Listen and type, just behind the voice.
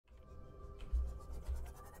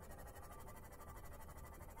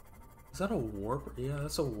Is that a warper? Yeah,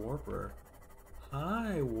 that's a warper.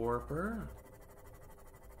 Hi, warper.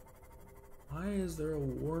 Why is there a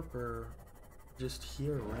warper just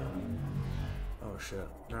here around? Oh shit,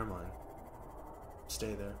 never mind.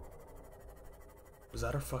 Stay there. Was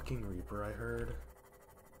that a fucking reaper I heard?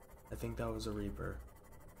 I think that was a reaper.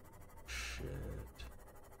 Shit.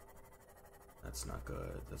 That's not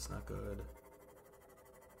good, that's not good.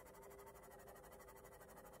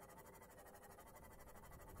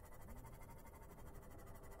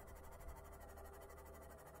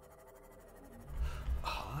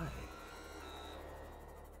 Hi.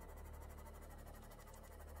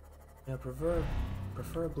 Yeah,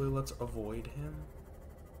 preferably let's avoid him.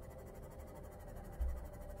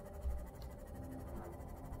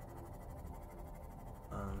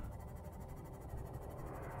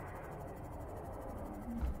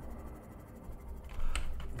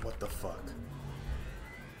 What the fuck?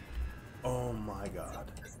 Oh my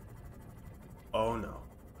god. Oh no.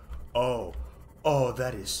 Oh,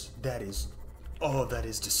 that is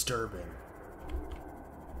disturbing.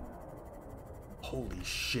 Holy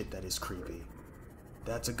shit, that is creepy.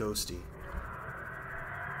 That's a ghosty.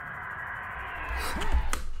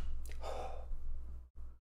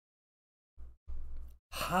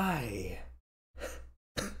 Hi.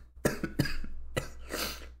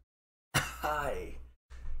 Hi.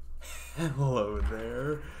 Hello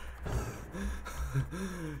there.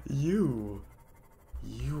 You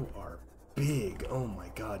are big. Oh my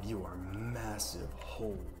god, you are massive.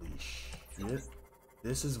 Holy shit.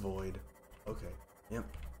 This is void. Okay. Yep.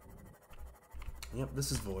 Yep,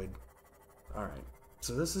 this is void. Alright.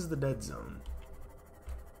 So this is the dead zone.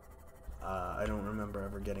 I don't remember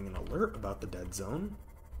ever getting an alert about the dead zone.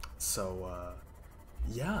 So,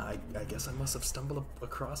 yeah, I guess I must have stumbled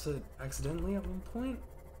across it accidentally at one point.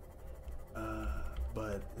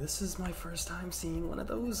 But this is my first time seeing one of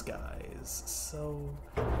those guys. So,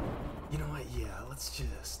 you know what? Yeah, let's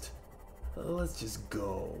just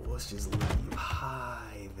go. Let's just leave.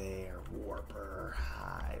 Hi there, warper.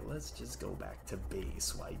 Hi. Let's just go back to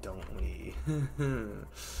base. Why don't we?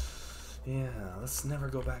 Yeah, let's never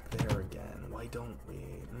go back there again. Why don't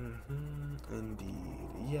we?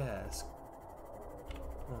 Indeed. Yes.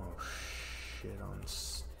 Oh shit, on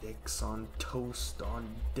sticks, on toast, on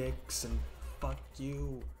dicks, and fuck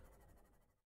you.